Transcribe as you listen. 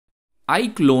I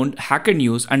cloned Hacker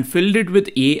News and filled it with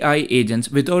AI agents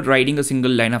without writing a single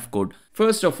line of code.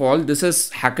 First of all, this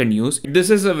is Hacker News. This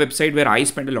is a website where I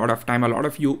spend a lot of time. A lot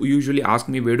of you usually ask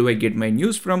me, where do I get my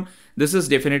news from? This is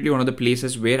definitely one of the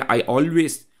places where I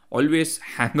always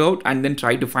hang out and then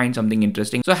try to find something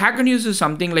interesting. So Hacker News is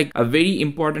something like a very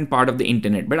important part of the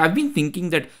internet. But I've been thinking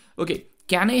that, okay,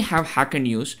 can I have Hacker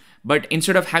News, but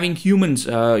instead of having humans,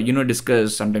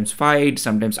 discuss, sometimes fight,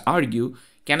 sometimes argue,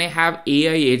 can I have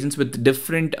AI agents with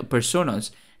different personas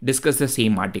discuss the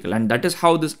same article? And that is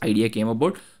how this idea came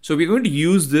about. So we're going to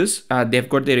use this. They've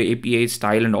got their API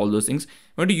style and all those things.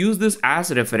 We're going to use this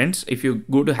as reference. If you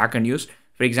go to Hacker News,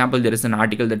 for example, there is an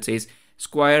article that says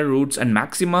square roots and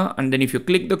maxima. And then if you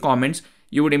click the comments,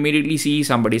 you would immediately see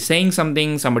somebody saying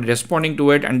something, somebody responding to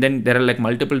it. And then there are like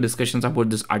multiple discussions about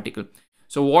this article.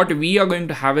 So what we are going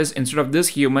to have is, instead of this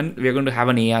human, we are going to have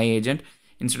an AI agent.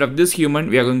 Instead of this human,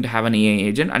 we are going to have an AI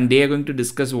agent, and they are going to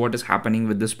discuss what is happening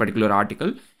with this particular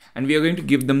article, and we are going to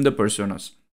give them the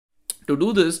personas. To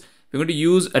do this, we're going to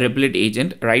use a Replit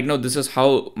agent. Right now, this is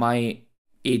how my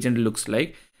agent looks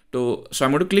like. So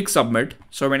I'm going to click submit.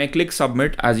 So when I click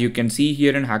submit, as you can see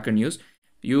here in Hacker News,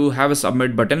 you have a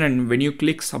submit button, and when you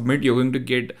click submit, you're going to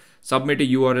get submit a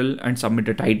URL and submit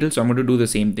a title. So I'm going to do the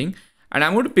same thing, and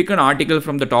I'm going to pick an article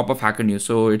from the top of Hacker News.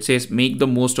 So it says make the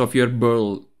most of your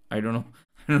burl. I don't know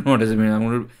what does it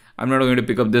mean. I'm not going to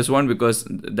pick up this one because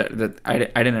I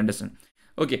didn't understand.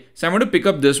 Okay, so I'm going to pick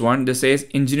up this one. This says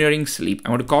engineering sleep.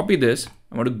 I'm going to copy this.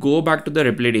 I'm going to go back to the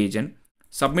Replit agent,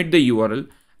 submit the URL,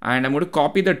 and I'm going to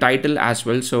copy the title as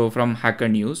well. So from Hacker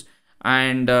News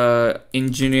and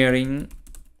engineering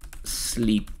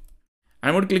sleep. And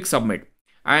I'm going to click submit.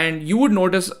 And you would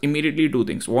notice immediately two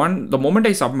things. One, the moment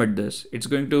I submit this, it's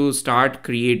going to start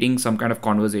creating some kind of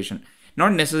conversation.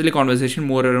 Not necessarily conversation,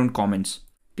 more around comments.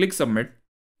 Click submit.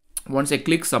 Once I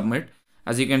click submit,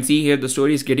 as you can see here, the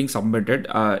story is getting submitted.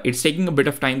 It's taking a bit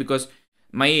of time because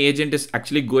my agent is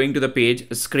actually going to the page,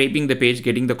 scraping the page,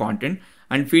 getting the content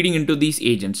and feeding into these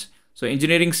agents. So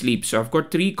engineering sleep. So I've got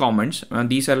 3 comments, and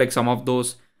these are like some of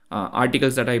those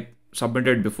articles that I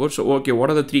submitted before. So okay, what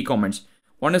are the 3 comments?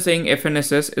 One is saying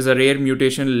FNSS is a rare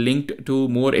mutation linked to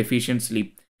more efficient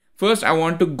sleep. First, I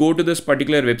want to go to this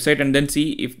particular website and then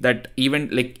see if that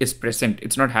event like is present.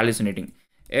 It's not hallucinating.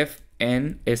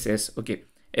 FNSS. Okay.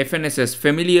 FNSS,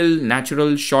 familial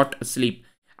natural short sleep,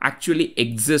 actually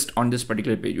exists on this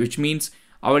particular page, which means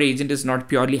our agent is not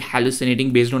purely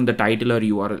hallucinating based on the title or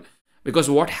URL. Because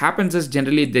what happens is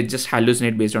generally they just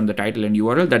hallucinate based on the title and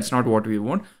URL. That's not what we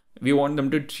want. We want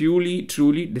them to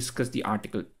truly discuss the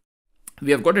article.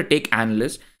 We have got a tech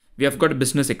analyst. We have got a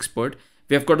business expert.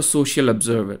 We have got a social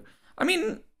observer. I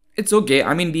mean, it's okay.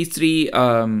 I mean, these three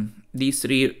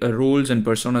roles and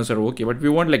personas are okay, but we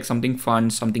want like something fun,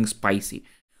 something spicy.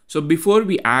 So before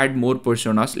we add more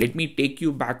personas, let me take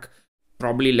you back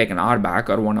probably like an hour back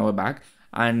or 1 hour back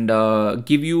and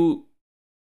give you,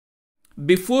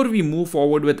 before we move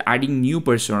forward with adding new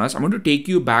personas, I'm going to take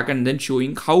you back and then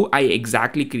showing how I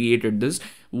exactly created this,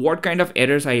 what kind of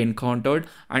errors I encountered,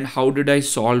 and how did I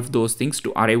solve those things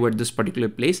to arrive at this particular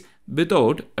place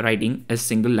without writing a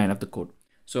single line of the code.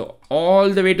 So all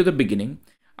the way to the beginning,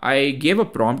 I gave a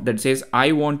prompt that says,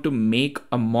 I want to make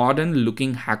a modern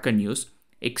looking Hacker News,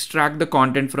 extract the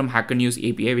content from Hacker News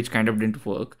API, which kind of didn't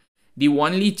work. The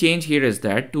only change here is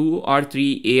that 2 or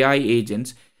 3 AI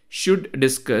agents should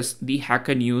discuss the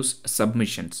Hacker News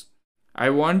submissions. I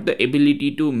want the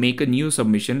ability to make a new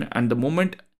submission, and the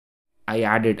moment I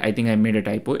added, I think I made a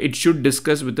typo, it should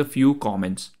discuss with a few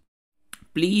comments.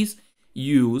 Please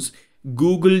use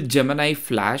Google Gemini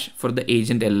Flash for the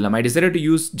agent LLM. I decided to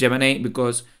use Gemini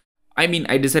because, I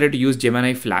decided to use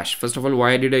Gemini Flash. First of all,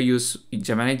 why did I use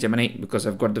Gemini? Gemini, because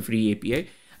I've got the free API.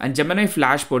 And Gemini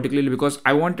Flash particularly because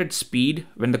I wanted speed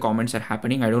when the comments are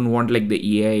happening. I don't want like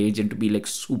the AI agent to be like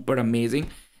super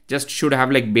amazing. Just should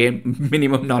have like bare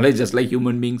minimum knowledge, just like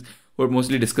human beings who are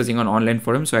mostly discussing on online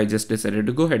forums. So I just decided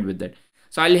to go ahead with that.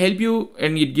 So I'll help you,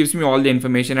 and it gives me all the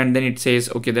information, and then it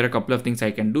says, okay, there are a couple of things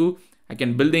I can do. I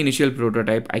can build the initial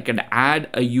prototype. I can add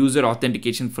a user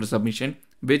authentication for submission,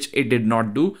 which it did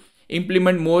not do.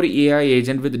 Implement more AI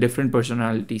agent with different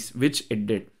personalities, which it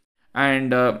did.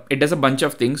 And it does a bunch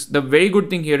of things. The very good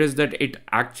thing here is that it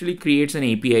actually creates an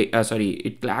API.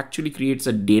 It actually creates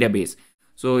a database.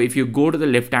 So if you go to the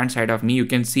left hand side of me, you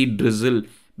can see Drizzle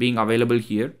being available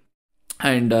here,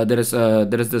 and there is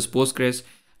this Postgres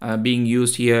being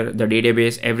used here. The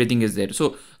database, everything is there.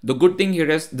 So the good thing here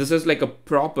is this is like a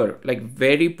proper, like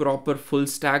very proper full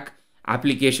stack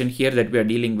application here that we are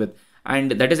dealing with,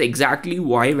 and that is exactly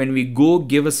why when we go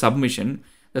give a submission,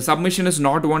 The submission is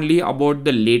not only about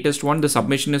the latest one, the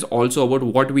submission is also about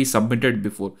what we submitted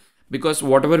before, because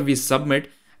whatever we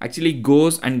submit actually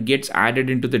goes and gets added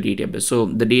into the database. So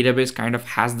the database kind of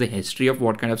has the history of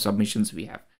what kind of submissions we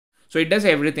have. So it does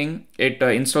everything. It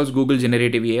installs Google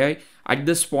Generative AI. At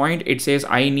this point, it says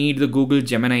I need the Google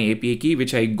Gemini API key,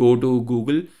 which I go to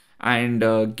Google and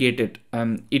get it.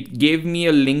 It gave me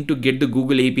a link to get the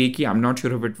Google API key. I'm not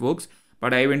sure if it works,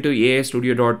 but I went to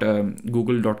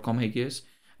aistudio.google.com, I guess,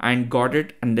 and got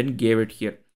it and then gave it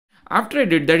here. After I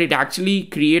did that, it actually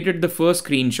created the first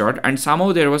screenshot and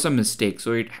somehow there was a mistake.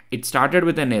 So it started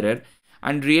with an error,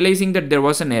 and realizing that there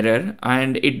was an error,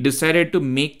 and it decided to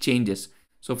make changes.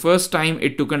 So first time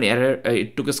it took an error,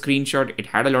 it took a screenshot, it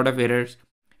had a lot of errors.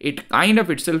 It kind of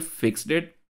itself fixed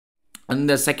it. And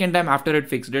the second time after it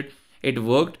fixed it, it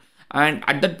worked. And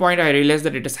at that point, I realized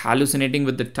that it is hallucinating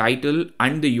with the title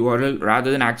and the URL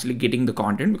rather than actually getting the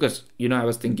content, because, I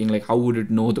was thinking like, how would it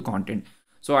know the content?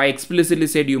 So I explicitly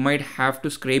said you might have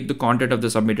to scrape the content of the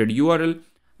submitted URL,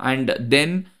 and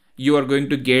then you are going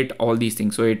to get all these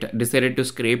things. So it decided to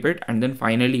scrape it, and then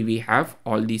finally we have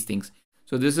all these things.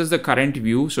 So this is the current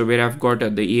view. So where I've got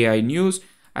the AI news,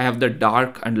 I have the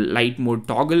dark and light mode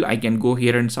toggle. I can go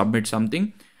here and submit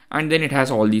something, and then it has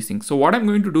all these things. So what I'm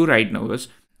going to do right now is,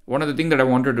 one of the things that I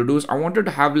wanted to do is I wanted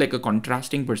to have like a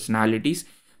contrasting personalities.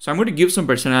 So I'm going to give some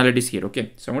personalities here.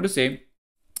 Okay. So I'm going to say,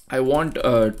 I want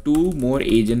 2 more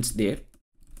agents there.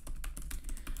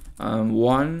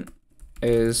 One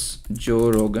is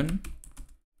Joe Rogan.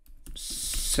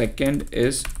 Second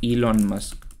is Elon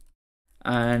Musk.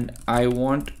 And I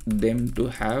want them to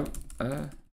have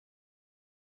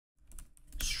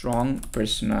strong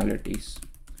personalities.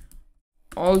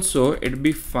 Also, it'd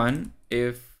be fun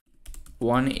if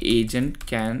one agent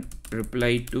can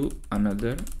reply to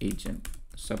another agent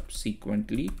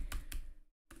subsequently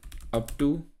up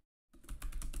to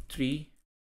 3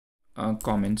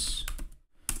 comments.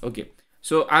 Okay,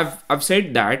 so I've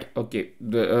said that. Okay,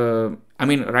 I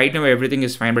mean, right now everything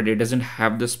is fine, but it doesn't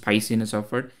have the spiciness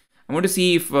of it. I'm going to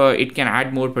see if it can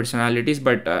add more personalities,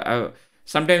 but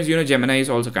sometimes, Gemini is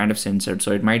also kind of censored.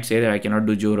 So it might say that I cannot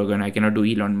do Joe Rogan, I cannot do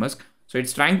Elon Musk. So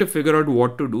it's trying to figure out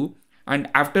what to do. And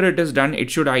after it is done, it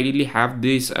should ideally have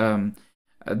these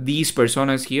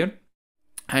personas here.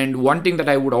 And one thing that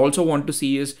I would also want to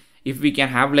see is if we can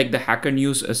have like the Hacker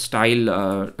News style,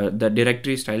 the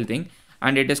directory style thing.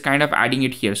 And it is kind of adding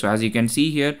it here. So as you can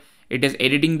see here, it is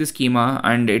editing the schema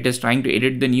and it is trying to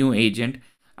edit the new agent.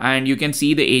 And you can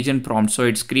see the agent prompt. So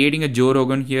it's creating a Joe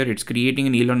Rogan here. It's creating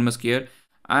an Elon Musk here.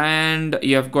 And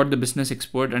you have got the business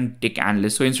expert and tech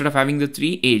analyst. So instead of having the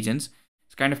 3 agents,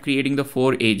 it's kind of creating the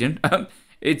 4 agent.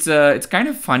 It's kind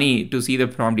of funny to see the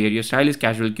prompt here. Your style is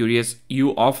casual, curious.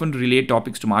 You often relate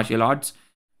topics to martial arts.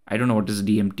 I don't know what is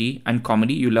DMT. And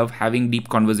comedy. You love having deep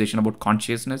conversation about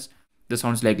consciousness. This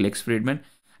sounds like Lex Friedman.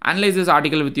 Analyze this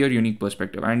article with your unique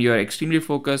perspective, and you are extremely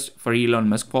focused for Elon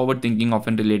Musk, forward thinking,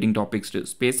 often relating topics to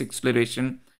space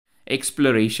exploration,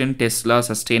 Tesla,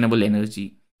 sustainable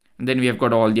energy. And then we have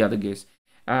got all the other guys.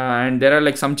 And there are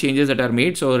like some changes that are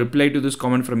made. So reply to this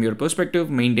comment from your perspective,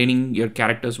 maintaining your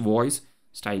character's voice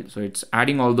style. So it's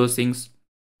adding all those things.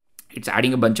 It's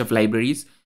adding a bunch of libraries.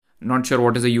 Not sure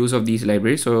what is the use of these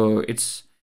libraries. So it's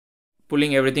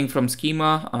pulling everything from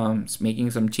schema, it's making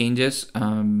some changes,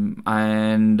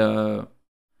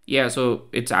 yeah, so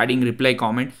it's adding reply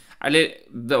comment.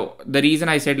 The reason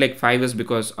I said like 5 is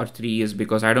because, or 3 is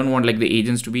because I don't want like the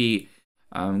agents to be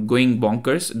going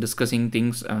bonkers, discussing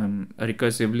things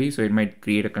recursively, so it might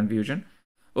create a confusion.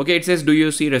 Okay, it says, do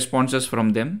you see responses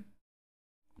from them?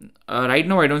 Right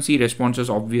now I don't see responses,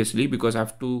 obviously, because I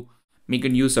have to make a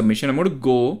new submission. I'm going to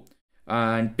go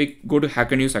and go to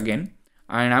Hacker News again.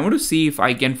 And I'm going to see if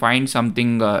I can find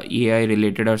something AI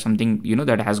related or something,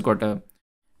 that has got a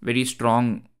very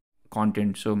strong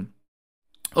content. So,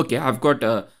 okay, I've got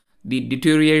the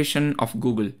deterioration of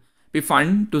Google. Be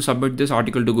fun to submit this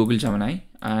article to Google Gemini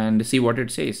and see what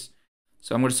it says.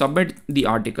 So I'm going to submit the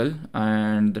article,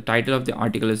 and the title of the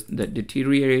article is the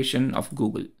deterioration of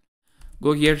Google.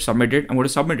 Go here, submit it. I'm going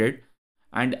to submit it.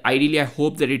 And ideally, I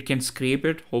hope that it can scrape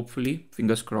it. Hopefully,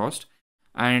 fingers crossed.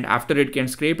 And after it can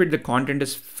scrape it, the content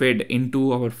is fed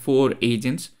into our 4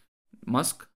 agents: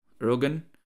 Musk, Rogan,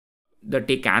 the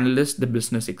tech analyst, the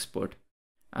business expert.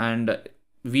 And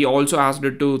we also asked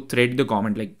it to thread the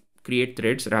comment, like create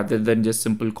threads rather than just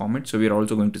simple comments. So we're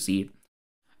also going to see it.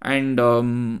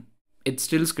 And it's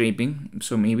still scraping.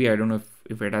 So maybe, I don't know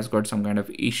if it has got some kind of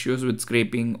issues with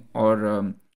scraping,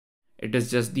 or it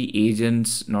is just the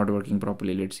agents not working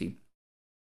properly. Let's see.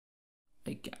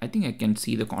 I think I can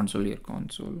see the console here.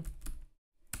 Console.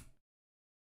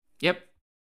 Yep.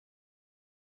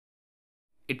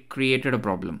 it created a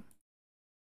problem.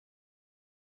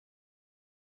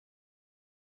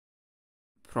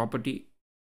 Property.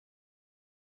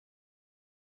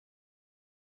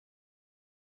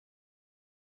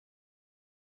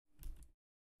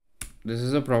 This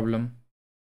is a problem.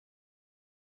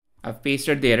 I've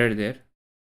pasted the error there.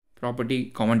 Property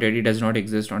commentary does not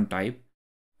exist on type.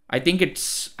 I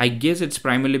guess it's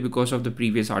primarily because of the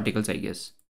previous articles, I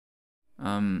guess.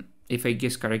 If I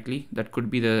guess correctly, that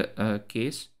could be the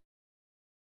case.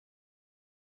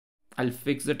 I'll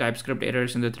fix the TypeScript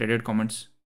errors in the threaded comments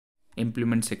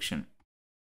implement section.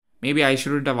 Maybe I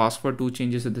shouldn't have asked for 2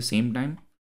 changes at the same time,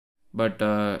 but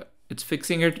it's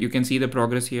fixing it. You can see the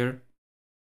progress here.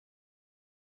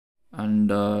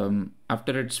 And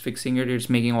after it's fixing it, it's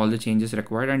making all the changes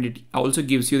required, and it also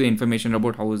gives you the information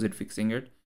about how is it fixing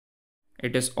it.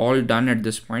 It is all done at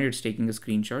this point. It's taking a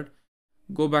screenshot.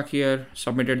 Go back here,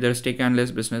 submit it. There's take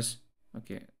analyst business.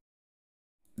 Okay,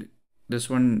 this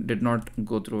one did not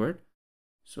go through it,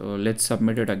 so let's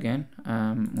submit it again.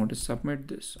 Want to submit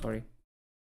this? Sorry,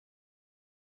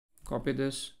 copy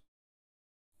this,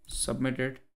 submit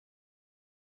it,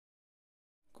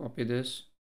 copy this,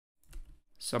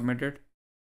 submit it,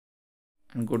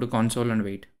 and go to console and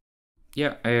wait.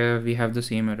 Yeah, we have the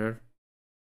same error.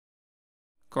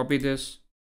 Copy this,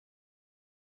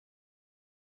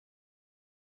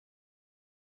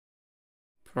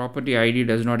 property ID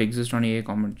does not exist on AI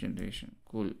comment generation.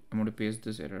 Cool. I'm going to paste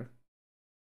this error.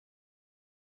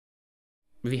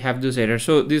 We have this error.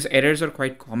 So these errors are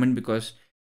quite common because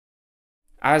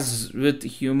as with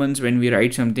humans, when we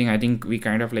write something, I think we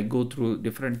kind of like go through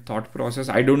different thought process.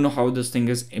 I don't know how this thing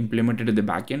is implemented in the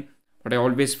backend, but I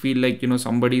always feel like,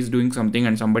 somebody is doing something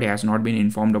and somebody has not been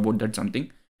informed about that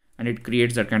something, and it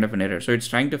creates that kind of an error. So it's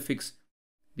trying to fix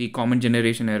the comment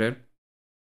generation error.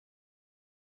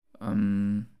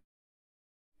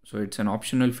 So it's an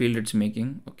optional field it's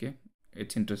making. Okay,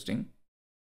 it's interesting.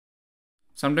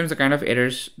 Sometimes the kind of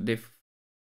errors they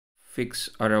fix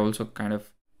are also kind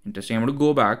of interesting. I'm going to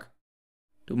go back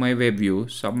to my web view,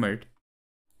 submit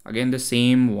again the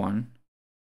same one,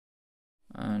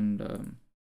 and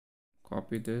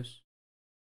copy this,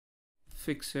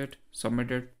 fix it,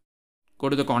 submit it, go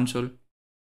to the console.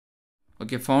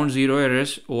 Okay, found 0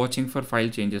 errors, watching for file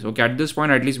changes. Okay, at this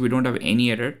point at least we don't have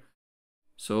any error.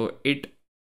 So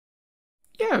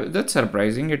yeah, that's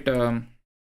surprising. It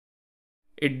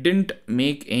didn't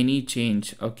make any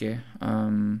change. Okay,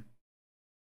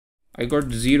 I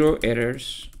got 0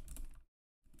 errors,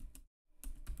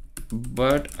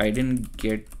 but I didn't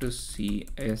get to see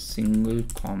a single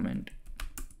comment.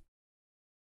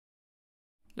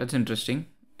 That's interesting.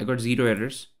 I got 0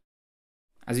 errors.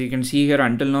 As you can see here,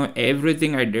 until now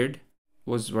everything I did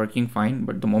was working fine,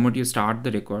 but the moment you start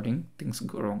the recording, things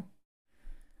go wrong.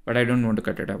 But I don't want to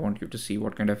cut it. I want you to see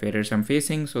what kind of errors I'm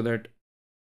facing so that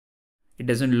it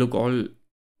doesn't look all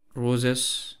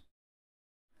roses.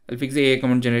 I'll fix the AI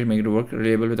comment generator, make it work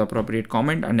reliable with appropriate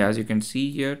comment. And as you can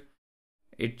see here,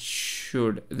 it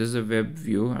should. This is a web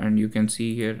view, and you can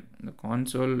see here in the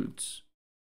console, it's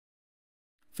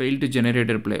failed to generate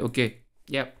a reply. Okay,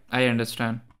 yeah, I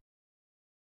understand.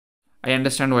 I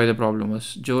understand why the problem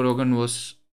was. Joe Rogan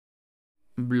was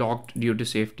blocked due to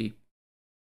safety.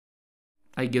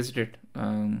 I guessed it.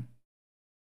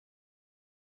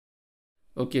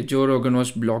 Okay, Joe Rogan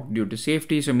was blocked due to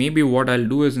safety. So maybe what I'll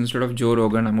do is, instead of Joe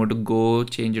Rogan, I'm going to go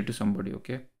change it to somebody.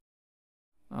 Okay.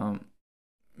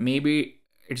 Maybe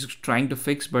it's trying to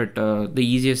fix, but the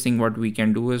easiest thing what we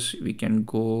can do is we can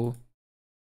go.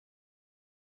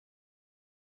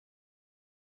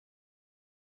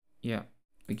 Yeah,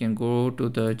 we can go to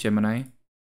the Gemini,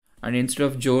 and instead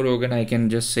of Joe Rogan, I can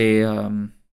just say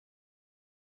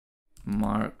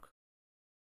Mark.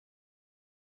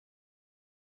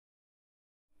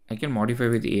 I can modify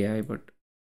with AI, but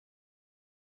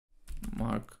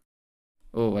Mark.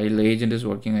 Oh, while the agent is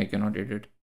working, I cannot edit.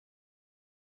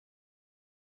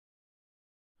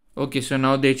 Okay, so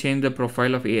now they changed the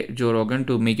profile of Joe Rogan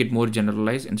to make it more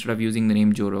generalized instead of using the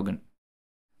name Joe Rogan.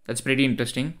 That's pretty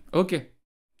interesting. Okay.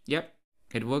 Yep,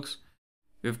 it works.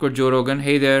 We've got Joe Rogan.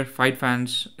 Hey there, fight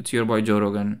fans. It's your boy Joe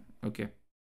Rogan. Okay.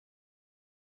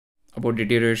 About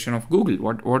deterioration of Google.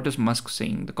 What is Musk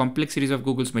saying? The complexities of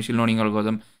Google's machine learning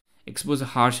algorithm expose the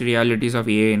harsh realities of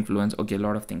AI influence. Okay, a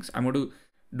lot of things. I'm going to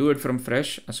do it from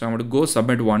fresh. So I'm going to go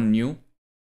submit one new.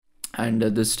 And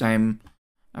this time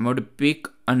I'm going to pick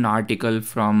an article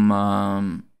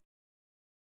from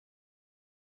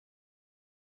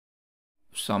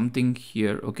something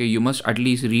here. Okay, you must at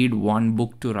least read one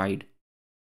book to write.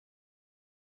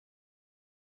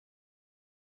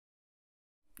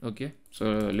 Okay, so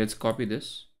let's copy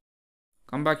this.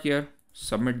 Come back here,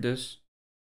 submit this,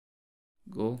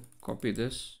 go copy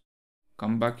this,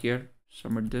 come back here,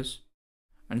 submit this,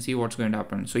 and see what's going to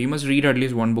happen. So you must read at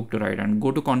least one book to write, and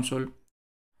go to console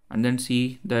and then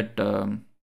see that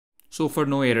so far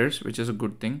no errors, which is a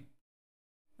good thing,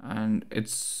 and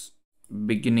it's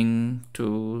beginning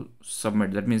to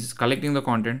submit. That means it's collecting the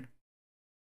content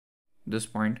this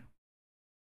point.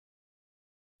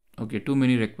 Okay, too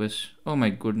many requests. Oh my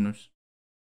goodness,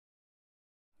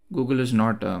 Google is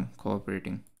not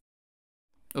cooperating.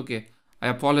 Okay, I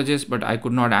apologize, but I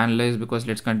could not analyze, because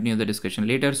let's continue the discussion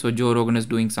later. So Joe Rogan is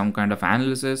doing some kind of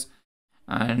analysis,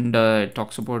 and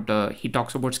he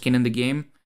talks about skin in the game.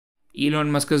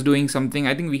 Elon Musk is doing something.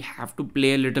 I think we have to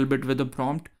play a little bit with the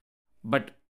prompt,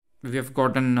 but we have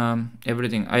gotten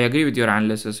everything. I agree with your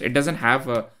analysis. It doesn't have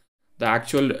the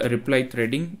actual reply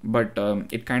threading, but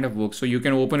it kind of works. So you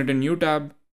can open it in a new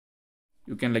tab.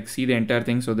 You can like see the entire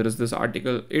thing. So there is this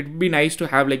article. It'd be nice to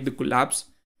have like the collapse,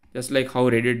 just like how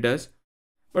Reddit does.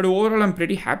 But overall, I'm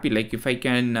pretty happy. Like if I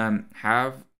can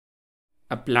have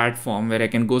a platform where I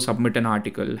can go submit an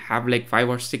article, have like 5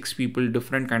 or 6 people,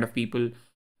 different kind of people,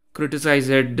 criticize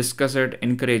it, discuss it,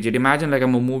 encourage it. Imagine like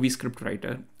I'm a movie script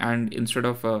writer, and instead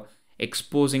of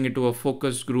exposing it to a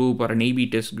focus group or an A/B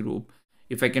test group,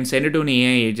 if I can send it to an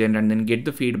AI agent and then get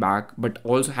the feedback, but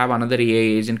also have another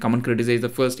AI agent come and criticize the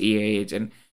first AI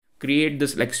agent, create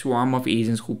this like swarm of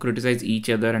agents who criticize each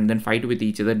other and then fight with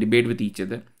each other, debate with each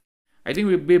other. I think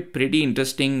it would be a pretty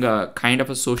interesting kind of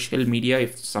a social media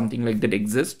if something like that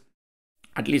exists.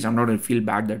 At least I'm not going to feel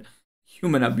bad that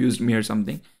human abused me or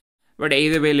something. But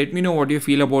either way, let me know what you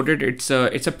feel about it. It's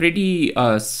a pretty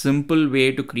simple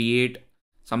way to create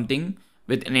something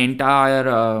with an entire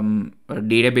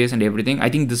database and everything. I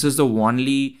think this is the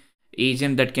only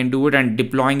agent that can do it, and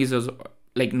deploying is also,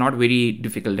 like not very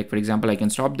difficult. Like for example, I can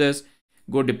stop this,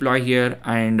 go deploy here,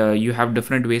 and you have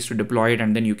different ways to deploy it,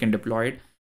 and then you can deploy it.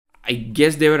 I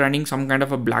guess they were running some kind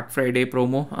of a Black Friday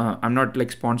promo. I'm not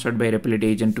like sponsored by Replit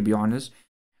agent, to be honest.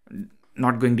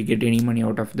 Not going to get any money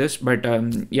out of this, but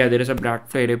yeah, there is a Black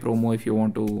Friday promo if you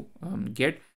want to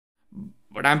get.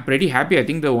 But I'm pretty happy. I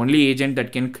think the only agent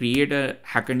that can create a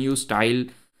Hacker News style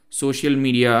social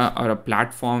media or a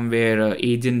platform where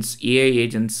AI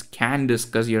agents can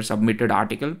discuss your submitted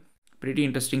article. Pretty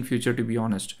interesting future, to be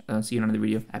honest. See you in another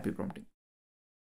video. Happy prompting.